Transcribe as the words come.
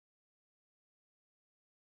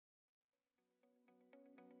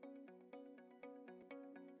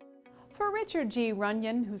For Richard G.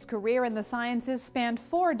 Runyon, whose career in the sciences spanned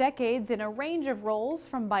 4 decades in a range of roles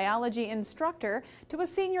from biology instructor to a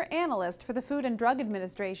senior analyst for the Food and Drug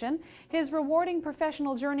Administration, his rewarding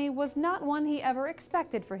professional journey was not one he ever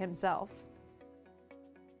expected for himself.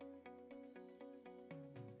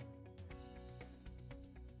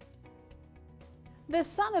 The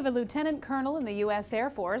son of a lieutenant colonel in the U.S. Air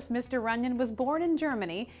Force, Mr. Runyon was born in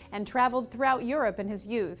Germany and traveled throughout Europe in his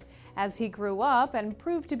youth. As he grew up and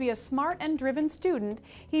proved to be a smart and driven student,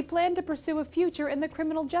 he planned to pursue a future in the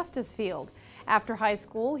criminal justice field. After high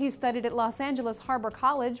school, he studied at Los Angeles Harbor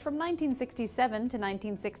College from 1967 to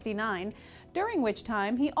 1969, during which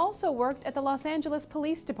time he also worked at the Los Angeles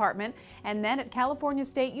Police Department and then at California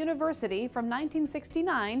State University from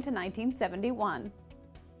 1969 to 1971.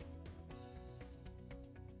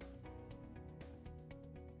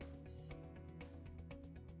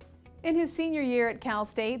 In his senior year at Cal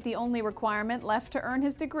State, the only requirement left to earn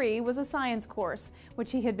his degree was a science course,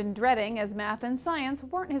 which he had been dreading as math and science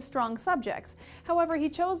weren't his strong subjects. However, he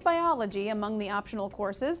chose biology among the optional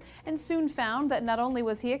courses and soon found that not only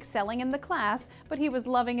was he excelling in the class, but he was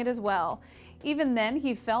loving it as well. Even then,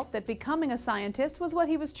 he felt that becoming a scientist was what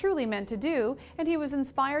he was truly meant to do, and he was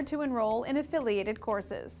inspired to enroll in affiliated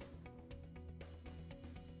courses.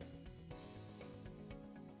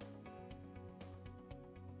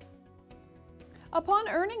 Upon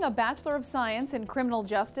earning a Bachelor of Science in Criminal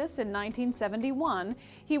Justice in 1971,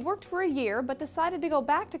 he worked for a year but decided to go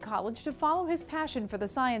back to college to follow his passion for the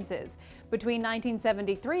sciences. Between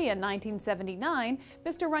 1973 and 1979,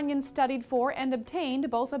 Mr. Runyon studied for and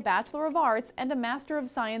obtained both a Bachelor of Arts and a Master of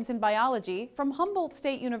Science in Biology from Humboldt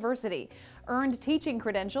State University, earned teaching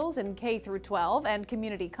credentials in K-12 and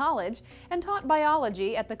community college, and taught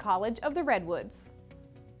biology at the College of the Redwoods.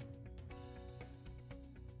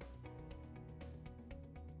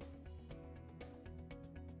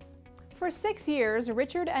 For 6 years,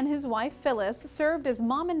 Richard and his wife Phyllis served as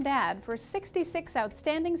mom and dad for 66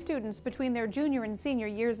 outstanding students between their junior and senior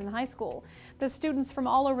years in high school. The students from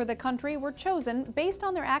all over the country were chosen based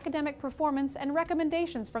on their academic performance and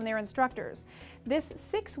recommendations from their instructors. This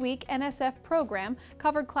 6-week NSF program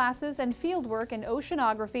covered classes and fieldwork in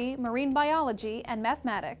oceanography, marine biology, and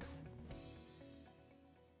mathematics.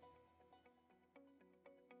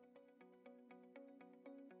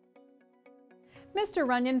 Mr.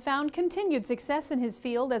 Runyon found continued success in his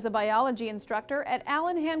field as a biology instructor at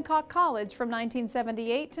Allen Hancock College from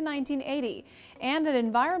 1978 to 1980 and an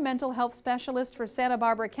environmental health specialist for Santa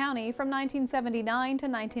Barbara County from 1979 to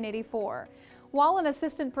 1984. While an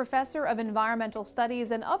assistant professor of environmental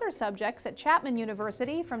studies and other subjects at Chapman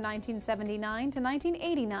University from 1979 to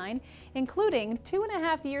 1989, including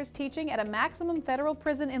 2.5 years teaching at a maximum federal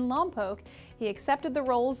prison in Lompoc, he accepted the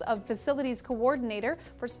roles of facilities coordinator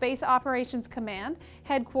for Space Operations Command,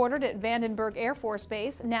 headquartered at Vandenberg Air Force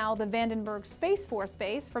Base, now the Vandenberg Space Force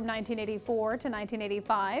Base from 1984 to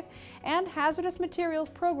 1985, and hazardous materials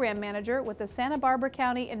program manager with the Santa Barbara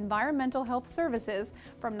County Environmental Health Services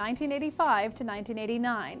from 1985 to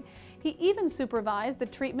 1989. He even supervised the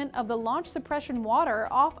treatment of the launch suppression water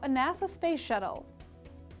off a NASA space shuttle.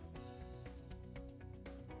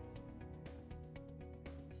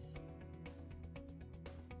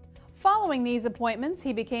 Following these appointments,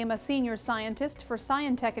 he became a senior scientist for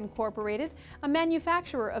Scientech Incorporated, a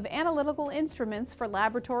manufacturer of analytical instruments for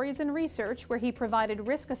laboratories and research, where he provided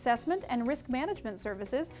risk assessment and risk management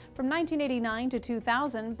services from 1989 to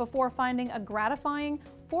 2000 before finding a gratifying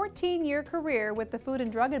 14-year career with the Food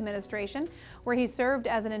and Drug Administration, where he served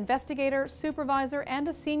as an investigator, supervisor, and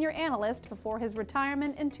a senior analyst before his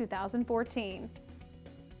retirement in 2014.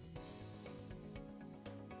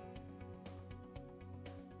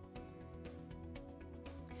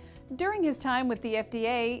 During his time with the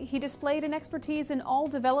FDA, he displayed an expertise in all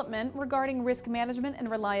development regarding risk management and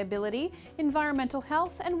reliability, environmental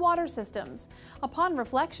health, and water systems. Upon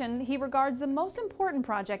reflection, he regards the most important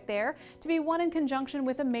project there to be one in conjunction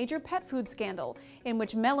with a major pet food scandal, in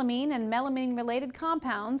which melamine and melamine-related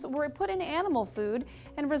compounds were put in animal food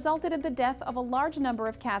and resulted in the death of a large number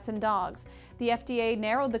of cats and dogs. The FDA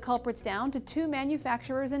narrowed the culprits down to 2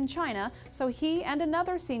 manufacturers in China, so he and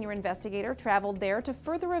another senior investigator traveled there to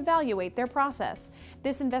further evaluate their process.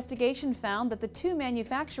 This investigation found that the 2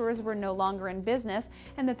 manufacturers were no longer in business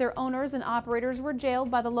and that their owners and operators were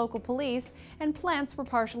jailed by the local police and plants were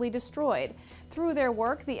partially destroyed. Through their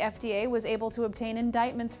work, the FDA was able to obtain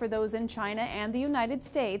indictments for those in China and the United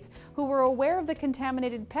States who were aware of the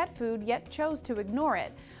contaminated pet food yet chose to ignore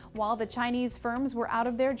it. While the Chinese firms were out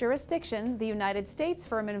of their jurisdiction, the United States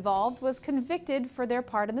firm involved was convicted for their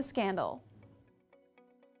part in the scandal.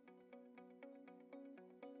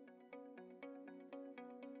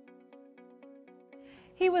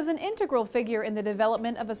 He was an integral figure in the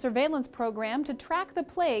development of a surveillance program to track the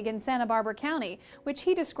plague in Santa Barbara County, which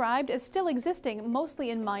he described as still existing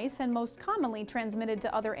mostly in mice and most commonly transmitted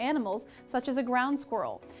to other animals, such as a ground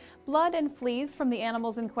squirrel. Blood and fleas from the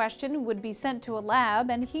animals in question would be sent to a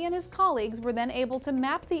lab, and he and his colleagues were then able to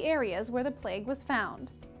map the areas where the plague was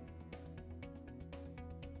found.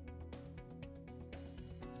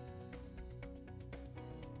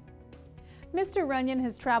 Mr. Runyon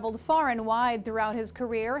has traveled far and wide throughout his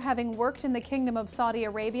career, having worked in the Kingdom of Saudi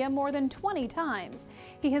Arabia more than 20 times.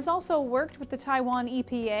 He has also worked with the Taiwan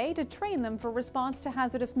EPA to train them for response to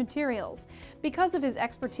hazardous materials. Because of his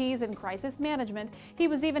expertise in crisis management, he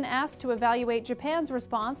was even asked to evaluate Japan's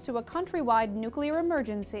response to a countrywide nuclear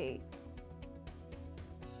emergency.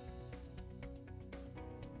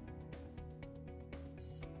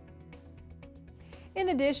 In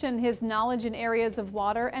addition, his knowledge in areas of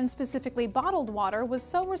water, and specifically bottled water, was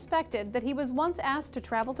so respected that he was once asked to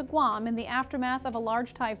travel to Guam in the aftermath of a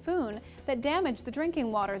large typhoon that damaged the drinking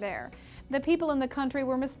water there. The people in the country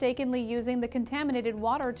were mistakenly using the contaminated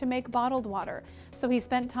water to make bottled water, so he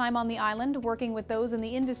spent time on the island working with those in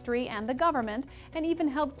the industry and the government, and even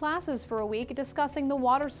held classes for a week discussing the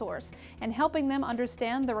water source and helping them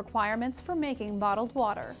understand the requirements for making bottled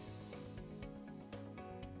water.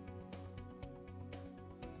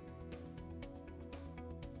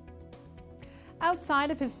 Outside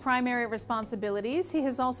of his primary responsibilities, he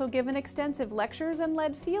has also given extensive lectures and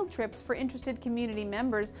led field trips for interested community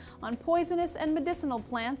members on poisonous and medicinal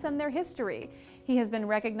plants and their history. He has been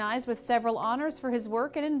recognized with several honors for his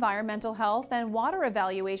work in environmental health and water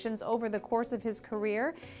evaluations over the course of his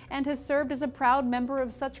career, and has served as a proud member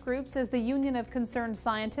of such groups as the Union of Concerned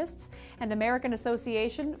Scientists and American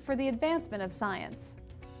Association for the Advancement of Science.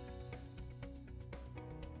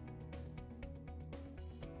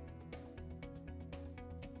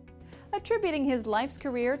 Attributing his life's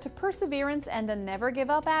career to perseverance and a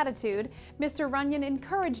never-give-up attitude, Mr. Runyon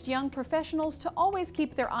encouraged young professionals to always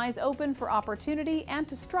keep their eyes open for opportunity and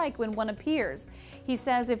to strike when one appears. He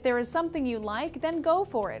says if there is something you like, then go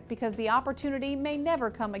for it, because the opportunity may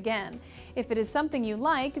never come again. If it is something you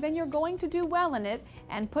like, then you're going to do well in it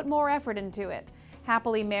and put more effort into it.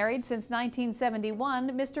 Happily married since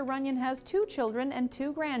 1971, Mr. Runyon has 2 children and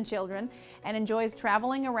 2 grandchildren and enjoys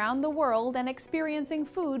traveling around the world and experiencing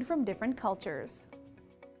food from different cultures.